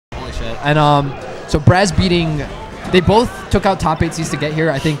shit. And so Braz beating, they both took out top 8 seeds to get here.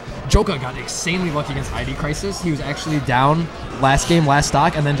 I think Joka got insanely lucky against ID Crisis. He was actually down last game, last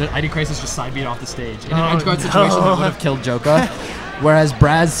stock, and then ID Crisis just side beat off the stage. In an edge guard situation, that would have killed Joka. Whereas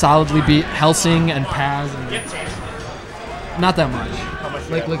Braz solidly beat Helsing and Paz. And not that much.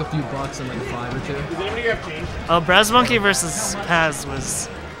 Like a few bucks and like a 5 or 2. Does anybody have change? Brazmonkey versus Paz was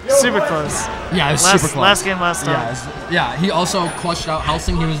super close. Yeah, it was super close. Last game, last stock. Yeah, he also clutched out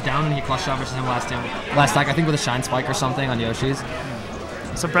Helsing. He was down and he clutched out versus him last stock. I think with a Shine Spike or something on Yoshi's.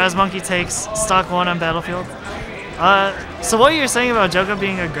 So Brazmonkey takes stock 1 on Battlefield. So what you're saying about Joka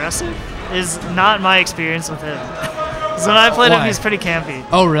being aggressive is not my experience with him. So when I played him, he's pretty campy.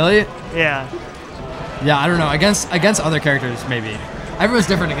 Oh, really? Yeah. Yeah, I don't know. Against other characters, maybe. Everyone's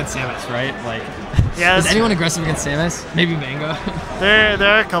different against Samus, right? Like, yeah, is anyone aggressive against Samus? Maybe Mango. There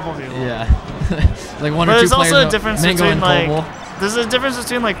are a couple people. Yeah. Like one but or two there's players. Also a difference Mango between and like. Cobble. There's a difference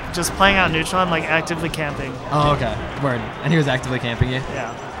between like just playing out neutral and like actively camping. Oh, okay. Word. And he was actively camping you.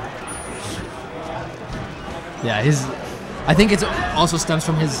 Yeah. Yeah, I think it also stems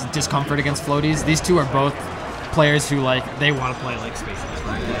from his discomfort against floaties. These two are both players who like they want to play like space.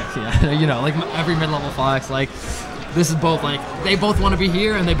 Yeah, you know, like every mid-level Fox, like this is both like they both want to be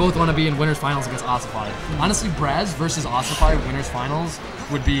here and they both want to be in winners finals against Ossify. Honestly, Braz versus Ossify winners finals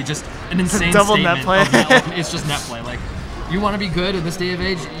would be just an insane double statement net play. of that, like, it's just net play. Like you want to be good in this day of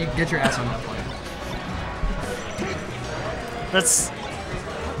age, you get your ass on net play.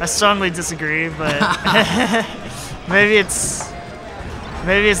 I strongly disagree, but maybe it's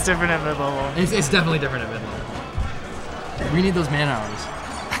different at mid-level. It's definitely different at mid-level. We need those man hours.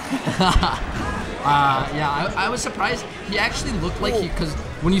 Yeah, I was surprised. He actually looked like because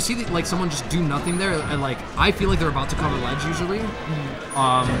when you see like someone just do nothing there, and like I feel like they're about to cover ledge usually,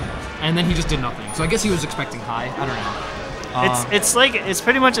 and then he just did nothing. So I guess he was expecting high. I don't know. It's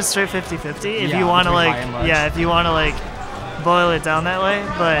pretty much a straight 50-50 if you want to like boil it down that way.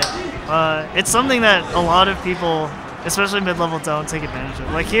 But it's something that a lot of people, especially mid-level, don't take advantage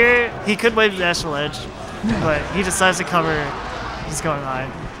of. Like here, he could wave dash the ledge, but he decides to cover just going high.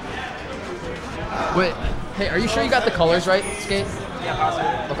 Wait, hey, are you sure you got the colors right, Skate? Yeah, possible.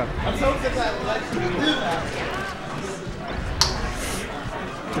 Okay.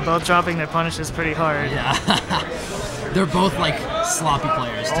 They're both dropping their punishes pretty hard. Yeah. They're both like sloppy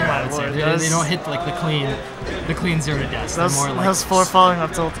players too. Oh my I would say. lord, They don't hit like the clean 0 to death. They're more like those 4 falling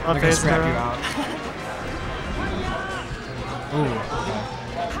up tilt up like base scrap you out. Ooh.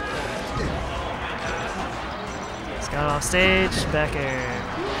 He's got off stage, back air.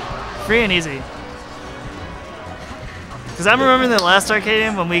 Free and easy. Because I'm remembering the last arcade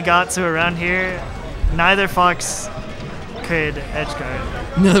game when we got to around here, neither Fox could edge guard.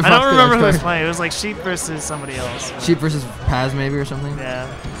 I don't remember who was playing. It was like Sheep versus somebody else. Sheep versus Paz maybe or something? Yeah.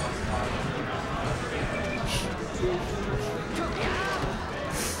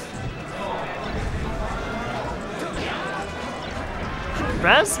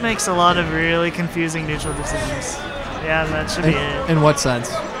 Braz makes a lot of really confusing neutral decisions. Yeah, and that should be it. In what sense?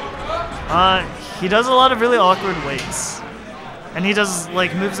 He does a lot of really awkward waits. And he does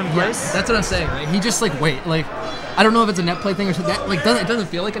like moves in place. Yeah, that's what I'm saying, right? He just like wait, like I don't know if it's a net play thing or something. That like it doesn't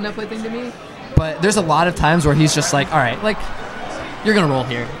feel like a net play thing to me. But there's a lot of times where he's just like, all right, like you're gonna roll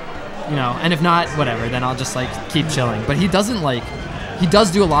here, you know. And if not, whatever, then I'll just like keep chilling. But he doesn't like. He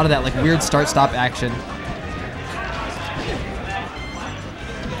does do a lot of that like weird start-stop action.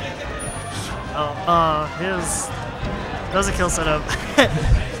 His does a kill setup.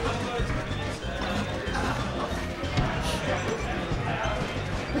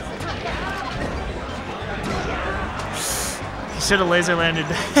 Should have laser landed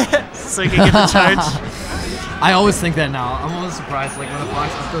so he could get the charge. I always think that now. I'm always surprised, like when a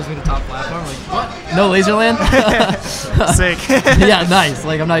Fox throws me to top platform, like what? No laser land? Sick. Yeah, nice.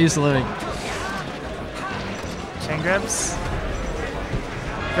 Like I'm not used to living. Chain grabs.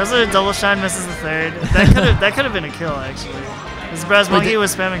 Goes with a double shine, misses the third. That could have been a kill actually. This Brazmonkey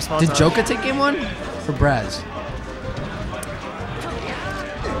was spamming small. Did Joka take game 1 for Braz?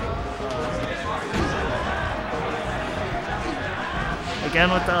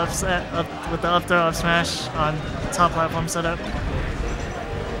 Again with the up throw up smash on top platform setup.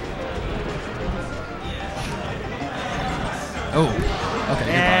 Oh,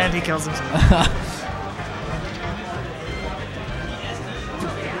 okay. And he kills himself.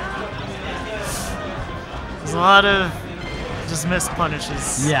 There's a lot of just missed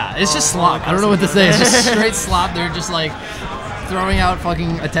punishes. Yeah, it's just slop. I don't know what to say. It's just straight slop. They're just like throwing out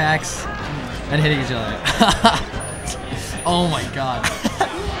fucking attacks and hitting each other. Oh my god.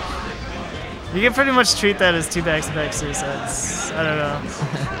 You can pretty much treat that as 2 back-to-back suicides. I don't know.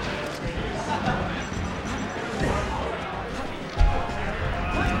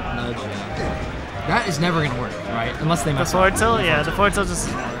 That is never going to work, right? Unless they mess up. The forward tilt? Yeah, the forward tilt just...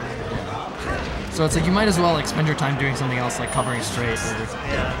 So it's like you might as well like spend your time doing something else, like covering straight.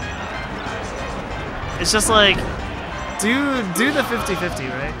 Yeah. It's just like, do the 50-50,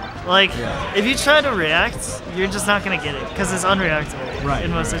 right? Like, if you try to react, you're just not going to get it, because it's unreactable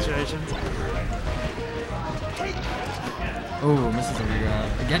in most situations. Oh, misses the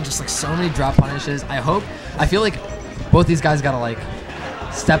regrab. Again, just like so many drop punishes. I feel like both these guys got to like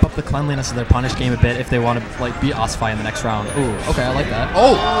step up the cleanliness of their punish game a bit if they want to like beat Osify in the next round. Ooh, okay, I like that.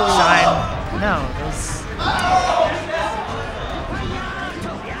 Oh! Shine. No, those...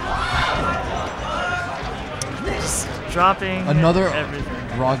 Just dropping another everything.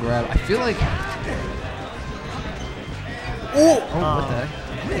 Raw grab. I feel like... Oh, what the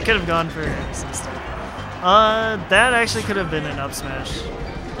heck? It could have gone for some stuff. That actually could have been an up smash.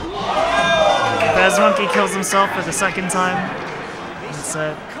 Brazmonkey kills himself for the second time.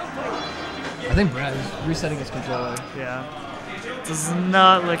 Set. I think Brad is resetting his controller. Yeah. Does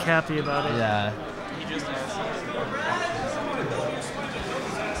not look happy about it. Yeah.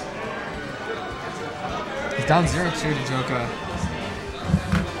 He's down 0-2 to Joka.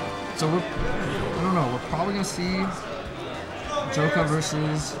 So I don't know, we're probably going to see Joka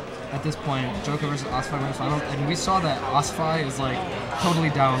versus, at this point, Joka versus Osify in the finals. And we saw that Osify is like totally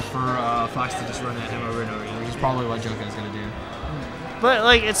down for Fox to just run at him over and over again, which is probably what Joka is going to do. But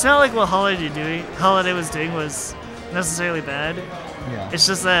like, it's not like what Holiday was doing was necessarily bad. Yeah. It's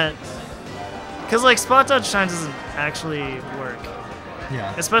just that, because like spot dodge shine doesn't actually work.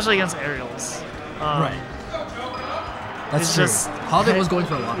 Yeah. Especially against aerials. Right. That's true. Holiday was going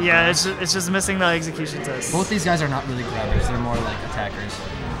for a lot. Yeah, it's just missing the execution test. Both these guys are not really grabbers; they're more like attackers.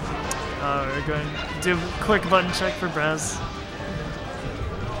 We're going to do a quick button check for Braz.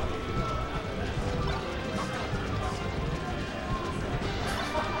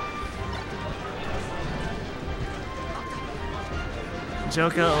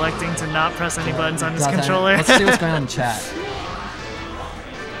 Joka electing to not press any buttons on his controller. Let's see what's going on in chat.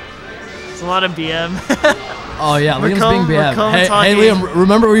 There's a lot of BM. Oh yeah, Liam's being BM. Hey Liam,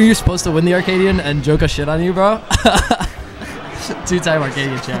 remember when you were supposed to win the Arcadian and Joka shit on you, bro? Two-time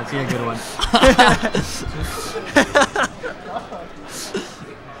Arcadian champs. Yeah, good one.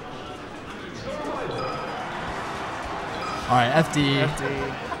 All right,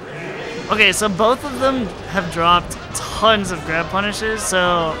 FD. Okay, so both of them have dropped tons of grab punishes,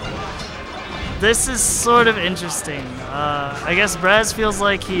 so this is sort of interesting. I guess Braz feels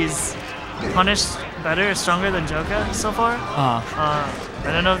like he's punished better, stronger than Joka so far. I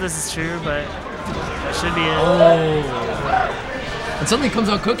don't know if this is true, but that should be it. Oh. And something comes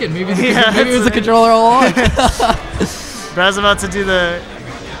out cooking. Maybe it was the controller all along. Braz about to do the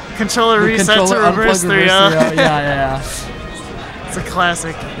controller reset to reverse 3-0. Yeah. It's a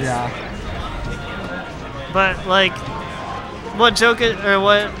classic. Yeah. But like, what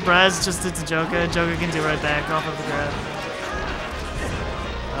Braz just did to Joka can do right back off of the grab.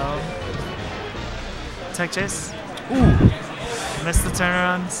 Tech chase. Ooh. Missed the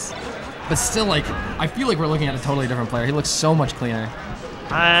turnarounds. But still, like, I feel like we're looking at a totally different player. He looks so much cleaner.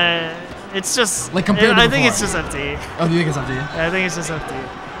 It's just like compared to I think it's just FD. Oh, do you think it's FD? I think it's just FD.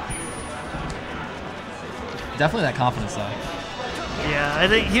 Definitely that confidence though. Yeah, I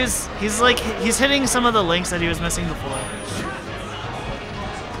think he's hitting some of the links that he was missing before.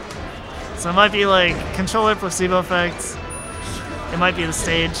 So it might be like controller placebo effect. It might be the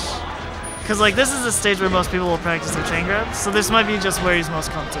stage. Because like this is the stage where most people will practice their chain grabs, so this might be just where he's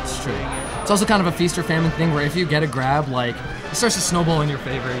most comfortable doing it. It's also kind of a feast or famine thing where if you get a grab, like it starts to snowball in your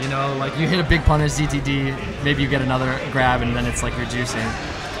favor. You know, like you hit a big punish ZTD, maybe you get another grab, and then it's like you're juicing.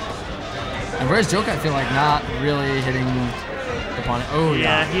 And whereas Joka, I feel like not really hitting the punish. Oh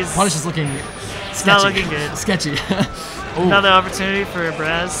yeah, punish is looking sketchy. Not looking good. Sketchy. Another opportunity for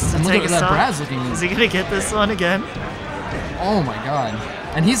Braz to take a stop. Braz looking. Is he gonna get this one again? Oh my god.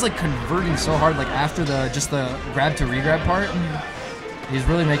 And he's like converting so hard, like after the grab to regrab part. He's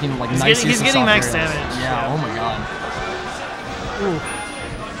really making like nice use of He's getting max areas. damage. Yeah, oh my god.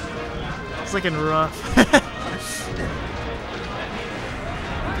 Ooh. It's looking rough.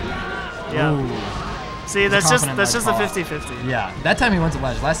 Yeah. Ooh. See, that's just a 50-50. Yeah. That time he went to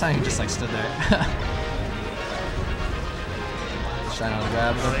ledge. Last time he just like stood there. Shine on the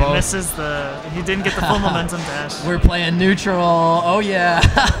grab. He misses he didn't get the full momentum dash. We're playing neutral. Oh yeah.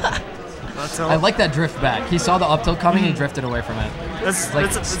 I like that drift back. He saw the up tilt coming, he drifted away from it.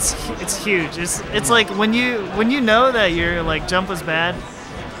 It's huge. It's like when you know that your like jump was bad,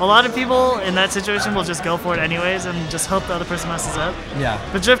 a lot of people in that situation will just go for it anyways and just hope the other person messes up. Yeah.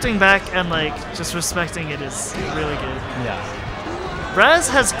 But drifting back and like just respecting it is really good. Yeah. Braz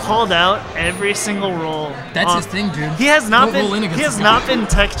has called out every single roll. That's his thing, dude. He has not been. He has not been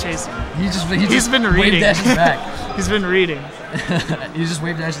tech chasing. He's been reading. Wave dashes back. He's been reading. He just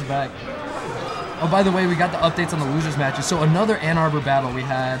wave dashes back. Oh, by the way, we got the updates on the losers matches. So another Ann Arbor battle. We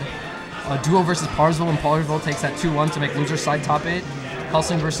had a duo versus Parsville, and Parsville takes that 2-1 to make loser side top 8.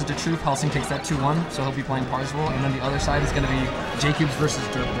 Helsing versus the Truth. Helsing takes that 2-1, so he'll be playing Parsville. And then the other side is going to be J-Cubes versus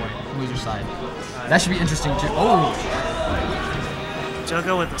Dirtboy, loser side. That should be interesting too. Oh!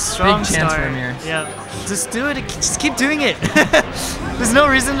 Joka with a strong big chance start. for him here. Yeah, just do it. Just keep doing it. There's no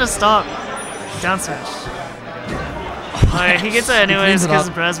reason to stop. Down smash. Alright, he gets it anyways because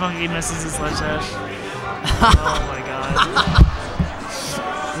Brazmonkey misses his ledge dash. Oh my god.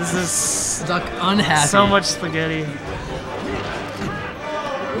 This is Duck unhappy. So much spaghetti.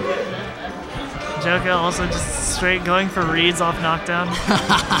 Joka also just straight going for reads off knockdown.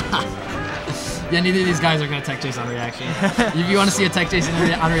 Yeah, neither of these guys are going to tech chase on reaction. If you want to see a tech chase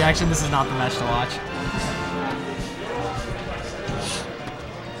on reaction, this is not the match to watch.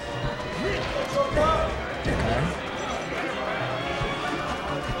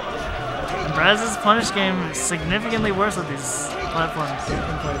 And Braz's punish game is significantly worse with these platforms in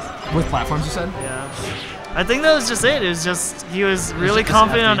place. With platforms, you said? Yeah. I think that was just it. It was just, he was really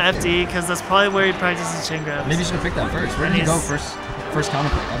confident on FD because that's probably where he practices chin grabs. Maybe you should have picked that first. Where did he go first counter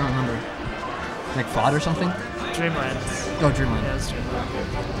pick? I don't remember. Like FOD or something? Dreamland. Oh, Dreamland. Yeah, it was Dreamland.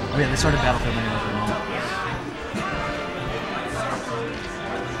 Oh yeah, they started Battlefield anyway for a moment.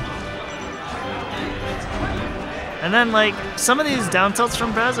 And then like some of these down tilts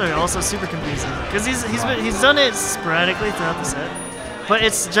from Braz are also super confusing because he's done it sporadically throughout the set, but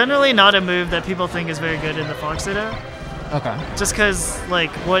it's generally not a move that people think is very good in the Fox era. Okay. Just because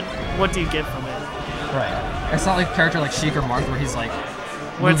like what do you get from it? Right. It's not like a character like Sheik or Marth where he's like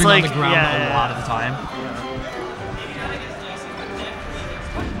moving on the ground a lot of the time.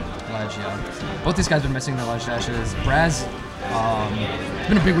 Ledge, yeah. Both these guys have been missing their ledge dashes. Braz, it's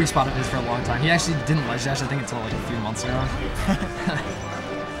been a big weak spot of his for a long time. He actually didn't ledge dash, I think, until like a few months ago.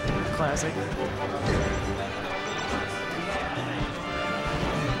 Classic.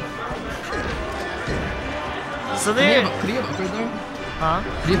 So they could he have upgrade there? Huh?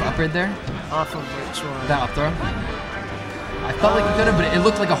 Could he have upgrade there? Off of which one? That up throw? I felt like he could have, but it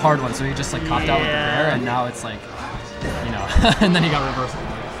looked like a hard one, so he just like copped out with the bear, and now it's like, you know, and then he got reversed.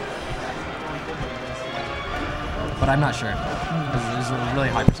 But I'm not sure. There's a really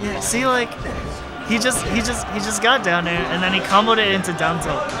high percent. Yeah, see, like he just got down there, and then he comboed it into down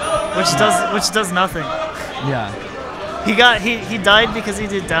tilt, which does nothing. Yeah. He died because he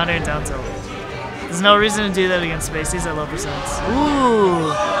did down air and down tilt. There's no reason to do that against Spaceys at low percents.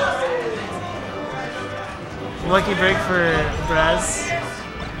 Ooh. Lucky break for Braz.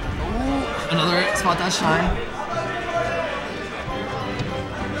 Ooh, another spot dash shine.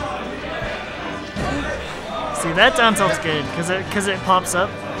 See, that down tilt's good because it pops up.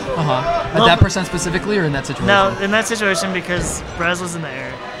 At that percent specifically, or in that situation? No, in that situation because Braz was in the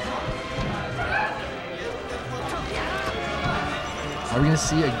air. Are we gonna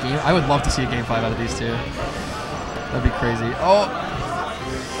see a game? I would love to see a game 5 out of these two. That'd be crazy. Oh.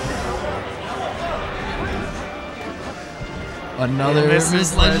 Another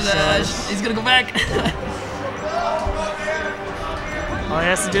missed ledge dash. He's gonna go back. All he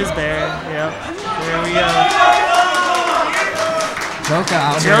has to do is bear. Yep. There we go. Joka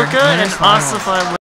out Joka here. and Ossify.